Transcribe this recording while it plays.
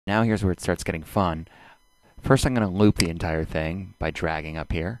Now here's where it starts getting fun. First I'm going to loop the entire thing by dragging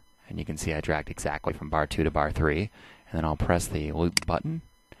up here. And you can see I dragged exactly from bar 2 to bar 3. And then I'll press the loop button.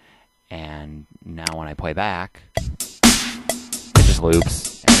 And now when I play back, it just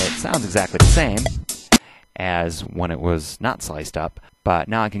loops. And it sounds exactly the same as when it was not sliced up. But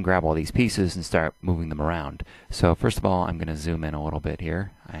now I can grab all these pieces and start moving them around. So first of all, I'm going to zoom in a little bit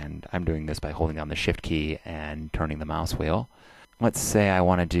here. And I'm doing this by holding down the Shift key and turning the mouse wheel. Let's say I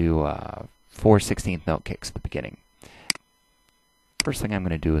want to do 4 16th note kicks at the beginning. First thing I'm going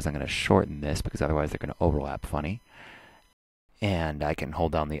to do is I'm going to shorten this because otherwise they're going to overlap funny. And I can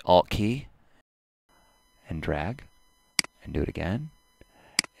hold down the Alt key and drag and do it again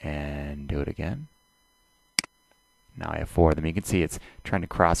and do it again. Now I have 4 of them. You can see it's trying to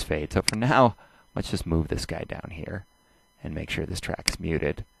crossfade. So for now, let's just move this guy down here and make sure this track is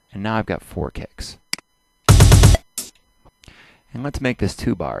muted. And now I've got 4 kicks. And let's make this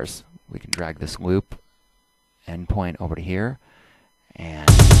 2 bars. We can drag this loop endpoint over to here, and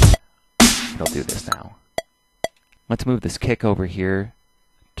it'll do this now. Let's move this kick over here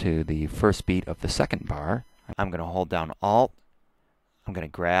to the first beat of the second bar. I'm going to hold down Alt, I'm going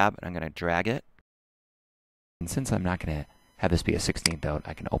to grab, and I'm going to drag it. And since I'm not going to have this be a 16th note,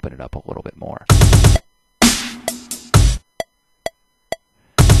 I can open it up a little bit more.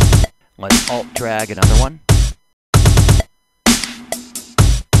 Let's Alt drag another one.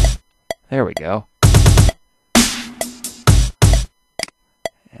 There we go.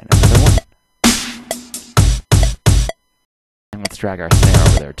 And another one. And let's drag our snare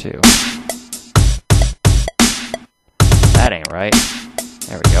over there too. That ain't right.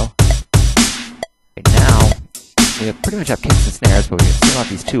 There we go. Okay, now, we pretty much have kicks and snares, but we still have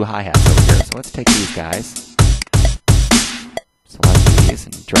these 2 hi-hats over here. So let's take these guys, select these,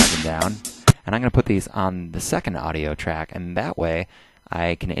 and drag them down. And I'm going to put these on the second audio track, and that way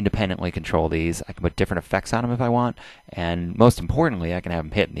I can independently control these. I can put different effects on them if I want, and most importantly, I can have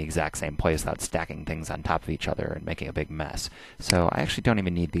them hit in the exact same place without stacking things on top of each other and making a big mess. So I actually don't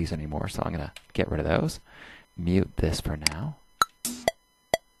even need these anymore, so I'm going to get rid of those. Mute this for now,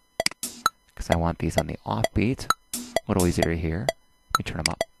 because I want these on the offbeat. A little easier to hear. Let me turn them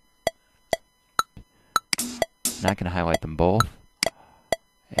up. And I can highlight them both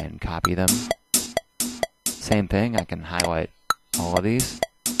and copy them. Same thing, I can highlight all of these.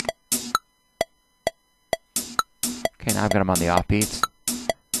 Okay, now I've got them on the offbeats,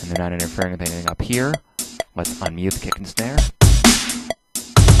 and they're not interfering with anything up here. Let's unmute the kick and snare.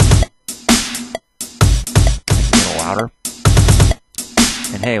 Make it a little louder.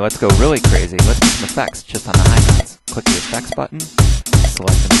 And hey, let's go really crazy. Let's put some effects just on the hi-hats. Click the effects button,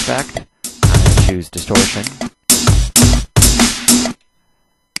 select an effect. I'm going to choose distortion.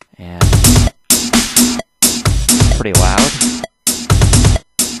 And pretty loud.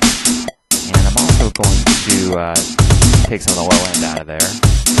 And I'm also going to take some of the low end out of there.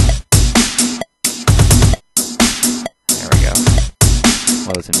 There we go.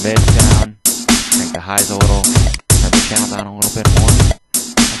 Lows and mids down. Crank the highs a little. Turn the channel down a little bit more.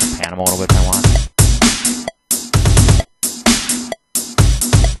 I can pan them a little bit if I want.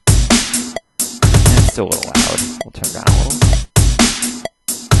 And it's still a little loud. We'll turn it down a little.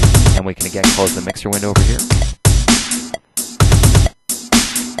 And we can again close the mixer window over here.